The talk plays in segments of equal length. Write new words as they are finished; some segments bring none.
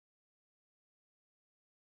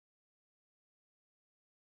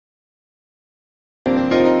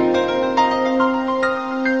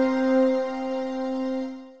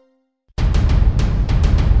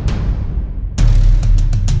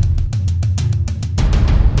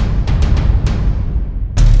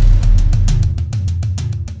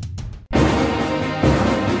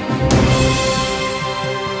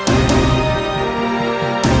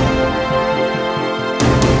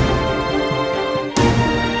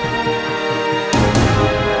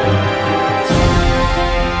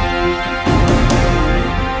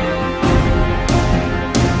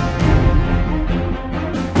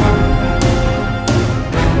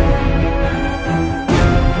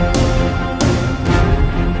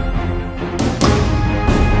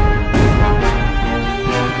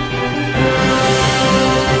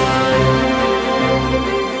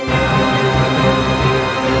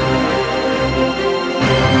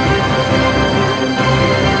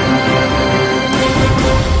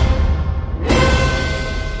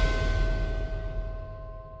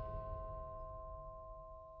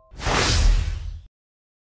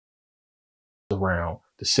around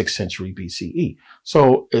the 6th century BCE.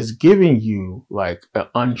 So it's giving you like an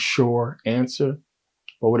unsure answer.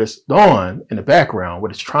 But what it's doing in the background,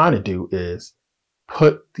 what it's trying to do is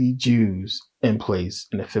put the Jews in place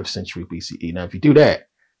in the 5th century BCE. Now, if you do that,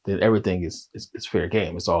 then everything is fair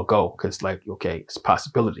game. It's all go. Because like, okay, it's a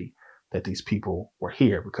possibility that these people were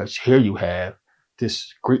here, because here you have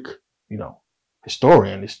this Greek,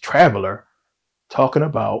 historian, this traveler talking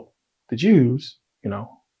about the Jews,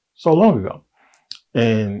 so long ago.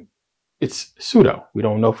 And it's pseudo. We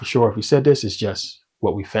don't know for sure if he said this. It's just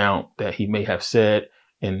what we found that he may have said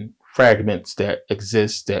in fragments that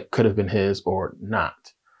exist that could have been his or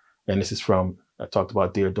not. And this is from, I talked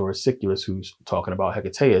about Diodorus Siculus, who's talking about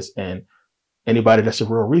Hecataeus. And anybody that's a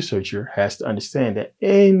real researcher has to understand that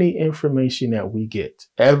any information that we get,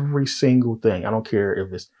 every single thing, I don't care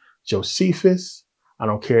if it's Josephus, I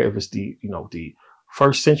don't care if it's the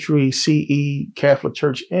 1st century CE Catholic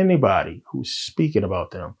Church, anybody who's speaking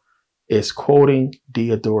about them is quoting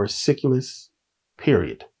Diodorus Siculus,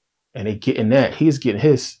 period. And he's getting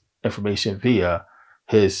his information via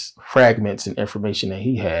his fragments and information that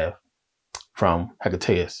he have from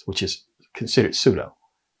Hecataeus, which is considered pseudo.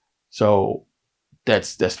 So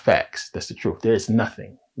that's facts. That's the truth. There is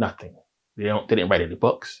nothing. They didn't write any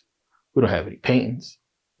books. We don't have any paintings.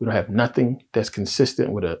 We don't have nothing that's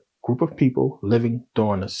consistent with a group of people living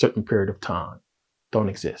during a certain period of time. Don't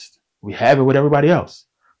exist. We have it with everybody else.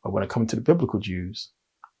 But when it comes to the biblical Jews,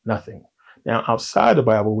 nothing. Now, outside the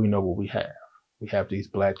Bible, we know what we have. We have these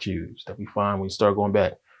black Jews that we find when we start going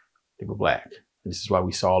back. They were black. And this is why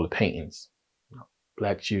we saw all the paintings,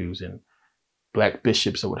 black Jews and black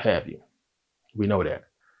bishops or what have you. We know that.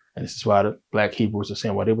 And this is why the black Hebrews are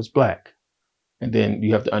saying, well, they was black. And then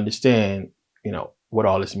you have to understand, what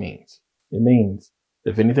all this means. It means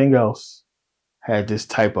if anything else had this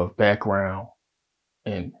type of background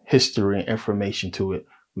and history and information to it,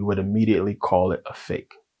 we would immediately call it a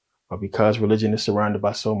fake. But because religion is surrounded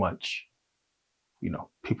by so much,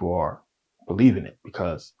 people are believing it,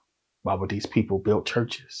 because why would these people build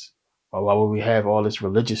churches? Or why would we have all this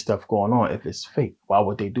religious stuff going on if it's fake? Why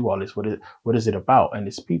would they do all this? What is it about? And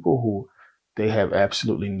it's people who they have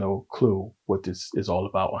absolutely no clue what this is all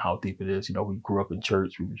about and how deep it is. We grew up in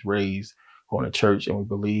church. We was raised going to church, and we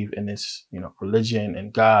believe in this, religion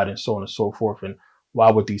and God and so on and so forth. And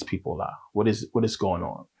why would these people lie? What is going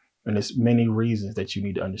on? And there's many reasons that you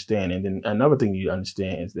need to understand. And then another thing you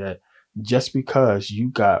understand is that just because you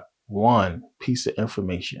got one piece of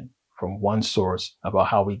information from one source about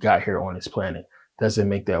how we got here on this planet doesn't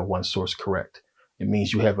make that one source correct. It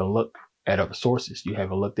means you haven't looked at other sources. You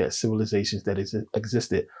haven't looked at civilizations that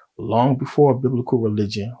existed long before biblical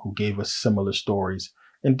religion, who gave us similar stories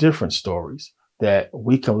and different stories that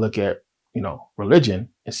we can look at, religion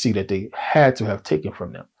and see that they had to have taken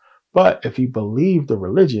from them. But if you believe the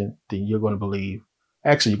religion, then you're going to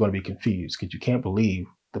be confused, because you can't believe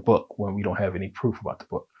the book when we don't have any proof about the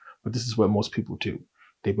book. But this is what most people do.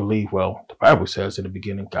 They believe, well, the Bible says in the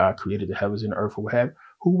beginning, God created the heavens and the earth.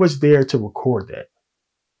 Who was there to record that?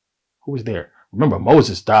 Who was there? Remember,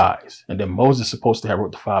 Moses dies, and then Moses is supposed to have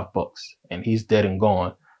wrote the 5 books, and he's dead and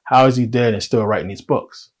gone. How is he dead and still writing these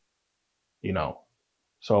books?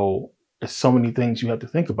 So there's so many things you have to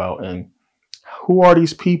think about. And who are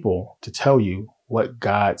these people to tell you what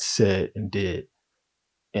God said and did?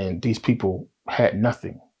 And these people had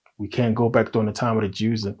nothing. We can't go back during the time of the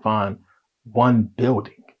Jews and find one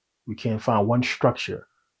building. We can't find one structure.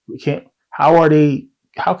 How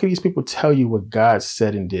can these people tell you what God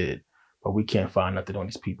said and did? But we can't find nothing on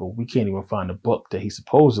these people. We can't even find a book that he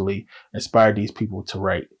supposedly inspired these people to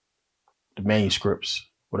write, the manuscripts,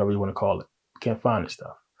 whatever you want to call it. We can't find this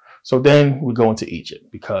stuff. So then we go into Egypt,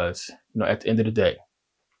 because, at the end of the day,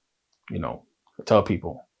 I tell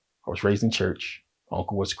people I was raised in church. My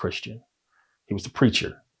uncle was a Christian. He was the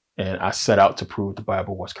preacher. And I set out to prove the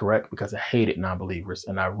Bible was correct, because I hated non-believers,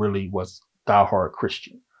 and I really was a diehard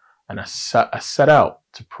Christian. And I set out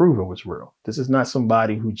to prove it was real. This is not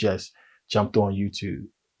somebody who just jumped on YouTube.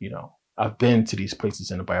 I've been to these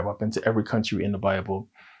places in the Bible. I've been to every country in the Bible,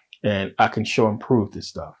 and I can show and prove this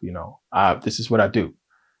stuff. This is what I do.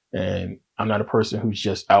 And I'm not a person who's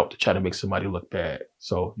just out to try to make somebody look bad.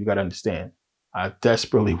 So you got to understand, I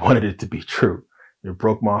desperately wanted it to be true. It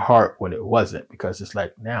broke my heart when it wasn't, because it's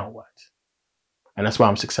like, now what? And that's why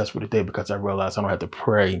I'm successful today, because I realized I don't have to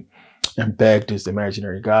pray and beg this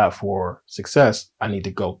imaginary God for success. I need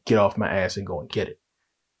to go get off my ass and go and get it.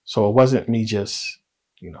 So it wasn't me just,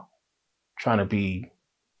 trying to be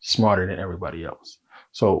smarter than everybody else.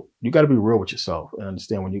 So you got to be real with yourself and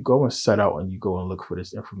understand, when you go and set out and you go and look for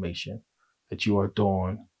this information, that you are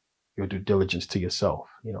doing your due diligence to yourself,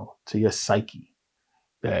 to your psyche.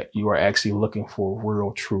 that you are actually looking for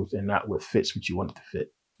real truth and not what fits what you want it to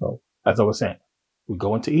fit. So as I was saying, we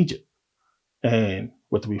go into Egypt, and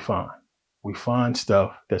what do we find? We find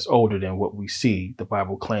stuff that's older than what we see the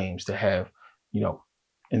Bible claims to have, you know,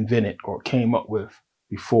 invented or came up with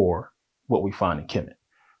before what we find in Kemet.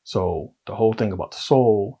 So the whole thing about the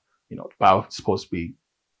soul, the Bible is supposed to be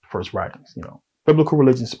the first writings, biblical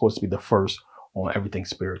religion is supposed to be the first on everything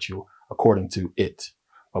spiritual, according to it.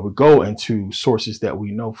 But we go into sources that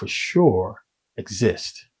we know for sure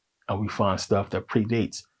exist, and we find stuff that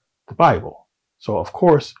predates the Bible. So of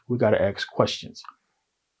course we got to ask questions.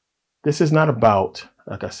 This is not about,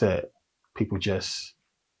 like I said, people just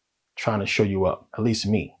trying to show you up, at least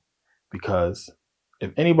me, because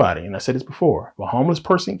if anybody, and I said this before, if a homeless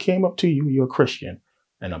person came up to you, you're a Christian,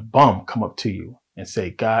 and a bum come up to you and say,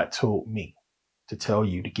 God told me to tell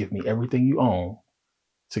you to give me everything you own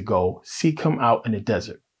to go seek him out in the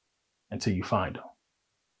desert until you find him.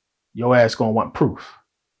 Your ass gonna want proof.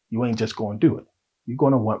 You ain't just gonna do it. You're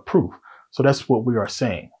gonna want proof. So that's what we are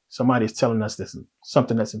saying. Somebody's telling us this is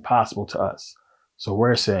something that's impossible to us. So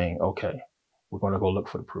we're saying, okay, we're gonna go look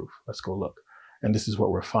for the proof. Let's go look. And this is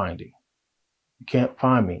what we're finding. You can't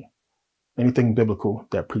find me anything biblical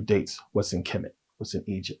that predates what's in Kemet, what's in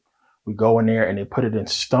Egypt. We go in there and they put it in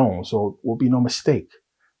stone, so it will be no mistake.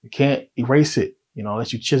 You can't erase it,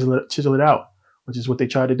 unless you chisel it out, which is what they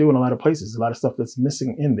try to do in a lot of places. A lot of stuff that's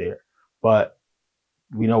missing in there, but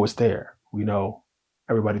we know it's there. We know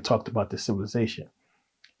everybody talked about this civilization.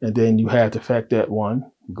 And then you have the fact that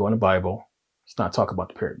you go in the Bible, it's not talk about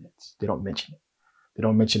the pyramids. They don't mention it. They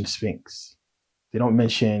don't mention the Sphinx. They don't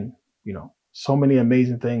mention, so many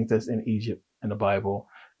amazing things that's in Egypt in the Bible.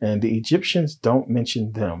 And the Egyptians don't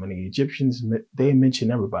mention them. And the Egyptians, they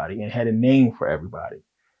mention everybody and had a name for everybody.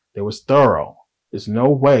 They was thorough. There's no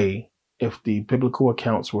way, if the biblical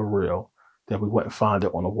accounts were real, that we wouldn't find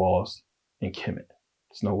it on the walls in Kemet.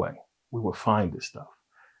 There's no way. We would find this stuff.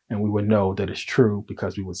 And we would know that it's true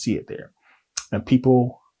because we would see it there. And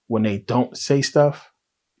people, when they don't say stuff,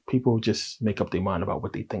 people just make up their mind about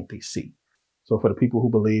what they think they see. So for the people who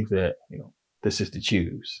believe that, this is the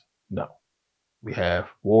Jews, no. We have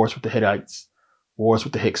wars with the Hittites, wars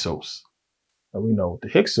with the Hyksos. And we know the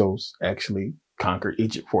Hyksos actually conquered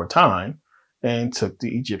Egypt for a time and took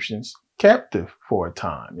the Egyptians captive for a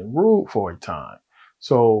time and ruled for a time.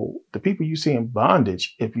 So the people you see in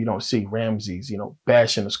bondage, if you don't see Ramses,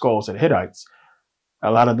 bashing the skulls of the Hittites,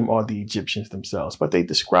 a lot of them are the Egyptians themselves. But they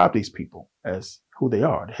describe these people as who they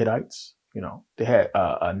are. The Hittites, they had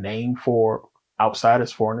a name for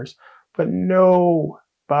outsiders, foreigners, but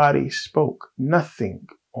nobody spoke nothing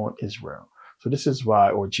on Israel. So this is why,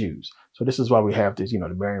 or Jews. So this is why we have this, the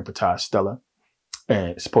Marian Patah stela, and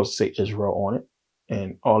it's supposed to say Israel on it,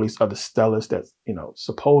 and all these other stelas that's,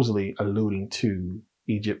 supposedly alluding to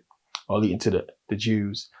Egypt or leading to the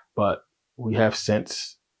Jews. But we have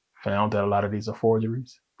since found that a lot of these are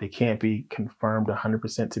forgeries. They can't be confirmed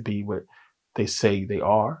 100% to be what they say they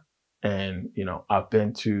are. And, I've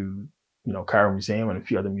been to, Cairo Museum and a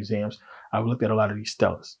few other museums. I've looked at a lot of these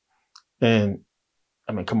stelas. And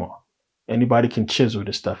I mean, come on. Anybody can chisel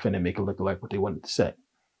this stuff in and make it look like what they wanted to say.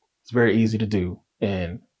 It's very easy to do.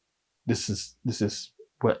 And this is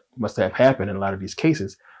what must have happened in a lot of these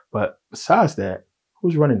cases. But besides that,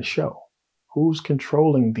 who's running the show? Who's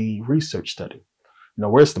controlling the research study?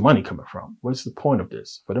 Where's the money coming from? What's the point of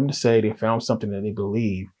this? For them to say they found something that they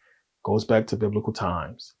believe goes back to biblical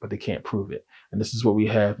times, but they can't prove it. And this is what we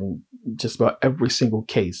have in just about every single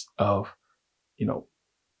case of,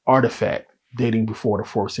 artifact dating before the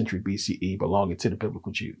 4th century BCE belonging to the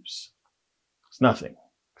biblical Jews. It's nothing.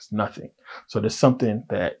 It's nothing. So there's something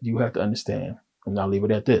that you have to understand, and I'll leave it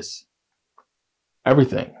at this.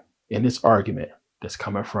 Everything in this argument that's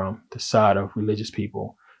coming from the side of religious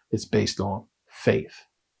people is based on faith,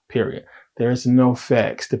 period. There's no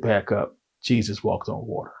facts to back up Jesus walked on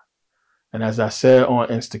water. And as I said on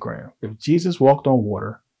Instagram, if Jesus walked on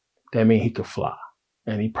water, that means he could fly.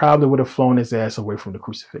 And he probably would have flown his ass away from the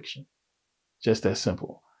crucifixion. Just that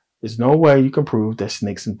simple. There's no way you can prove that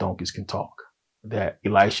snakes and donkeys can talk, that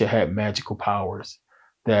Elisha had magical powers,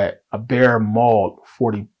 that a bear mauled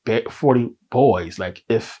 40 boys. Like,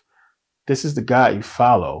 if this is the God you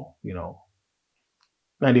follow,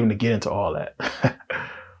 not even to get into all that.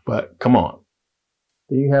 But come on.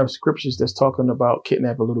 Then you have scriptures that's talking about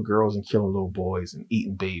kidnapping little girls and killing little boys and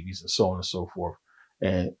eating babies and so on and so forth.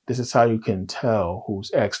 And this is how you can tell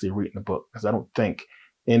who's actually reading the book, because I don't think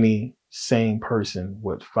any sane person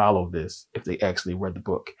would follow this if they actually read the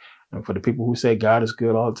book. And for the people who say God is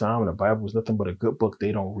good all the time and the Bible is nothing but a good book,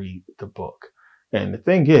 they don't read the book. And the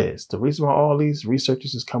thing is, the reason why all these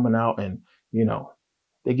researchers is coming out and,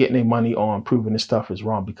 they're getting their money on proving this stuff is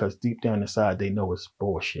wrong because deep down inside, they know it's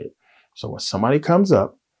bullshit. So when somebody comes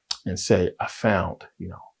up and say, I found,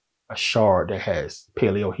 a shard that has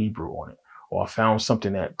Paleo Hebrew on it, or I found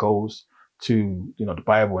something that goes to, the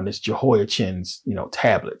Bible and it's Jehoiachin's,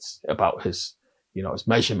 tablets about his, his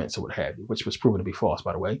measurements or what have you, which was proven to be false,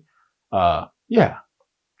 by the way. Yeah,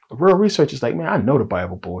 real research is like, man, I know the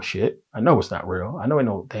Bible bullshit. I know it's not real. I know ain't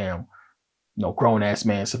no damn, grown ass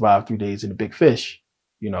man survived 3 days in a big fish,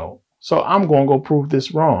 So I'm going to go prove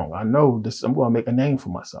this wrong. I know this. I'm going to make a name for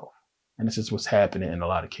myself. And this is what's happening in a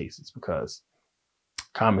lot of cases because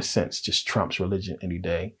common sense just trumps religion any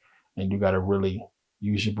day. And you got to really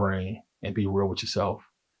use your brain and be real with yourself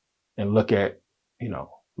and look at,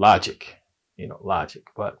 logic, logic.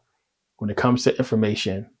 But when it comes to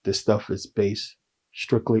information, this stuff is based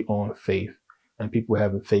strictly on faith and people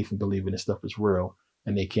having faith and believing this stuff is real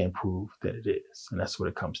and they can't prove that it is. And that's what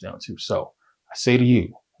it comes down to. So I say to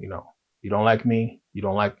you, you don't like me, you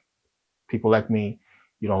don't like people like me,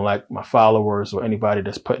 you don't like my followers or anybody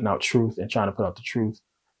that's putting out truth and trying to put out the truth,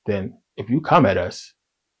 then if you come at us,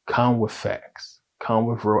 come with facts, come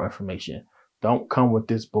with real information. Don't come with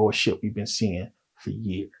this bullshit we've been seeing for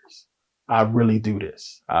years. I really do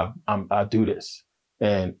this. I do this.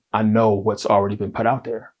 And I know what's already been put out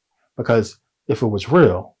there because if it was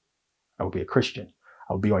real, I would be a Christian.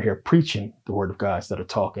 I would be on here preaching the word of God instead of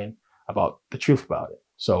talking about the truth about it.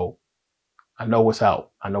 So I know what's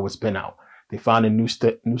out. I know what's been out. They find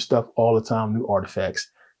new stuff all the time, new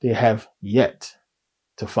artifacts. They have yet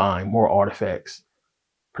to find more artifacts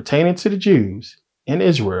pertaining to the Jews in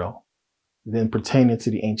Israel than pertaining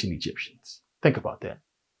to the ancient Egyptians. Think about that.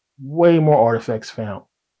 Way more artifacts found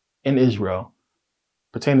in Israel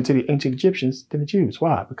pertaining to the ancient Egyptians than the Jews.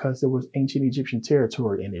 Why? Because there was ancient Egyptian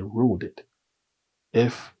territory and they ruled it.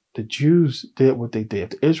 If the Jews did what they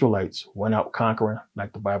did, if the Israelites went out conquering,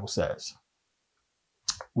 like the Bible says,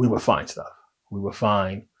 we would find stuff. We would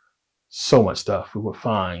find so much stuff. We would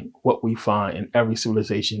find what we find in every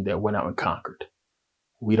civilization that went out and conquered.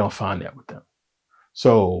 We don't find that with them.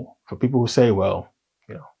 So for people who say, well,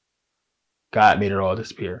 God made it all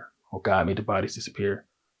disappear or God made the bodies disappear,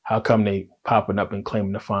 how come they popping up and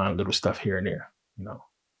claiming to find little stuff here and there,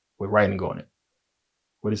 with writing on it?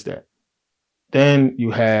 What is that? Then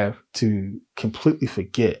you have to completely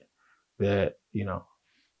forget that,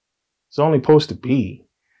 it's only supposed to be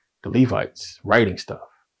the Levites writing stuff.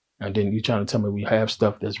 And then you're trying to tell me we have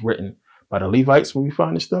stuff that's written by the Levites when we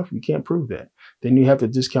find this stuff? You can't prove that. Then you have to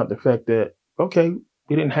discount the fact that, okay,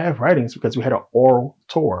 we didn't have writings because we had an oral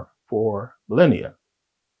Torah for millennia.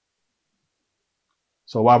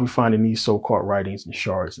 So why are we finding these so-called writings and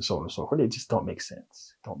shards and so on and so forth? They just don't make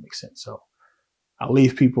sense. Don't make sense. So I'll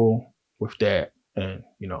leave people with that and,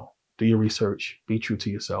 do your research, be true to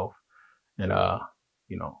yourself and,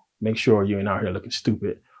 make sure you ain't out here looking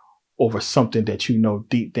stupid over something that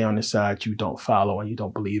deep down inside you don't follow and you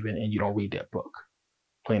don't believe in and you don't read that book.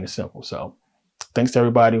 Plain and simple. So thanks to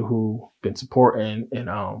everybody who been supporting and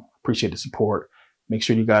appreciate the support. Make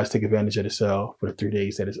sure you guys take advantage of the sale for the 3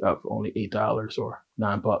 days that is up for only $8 or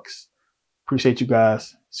 $9. Appreciate you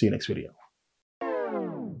guys. See you next video.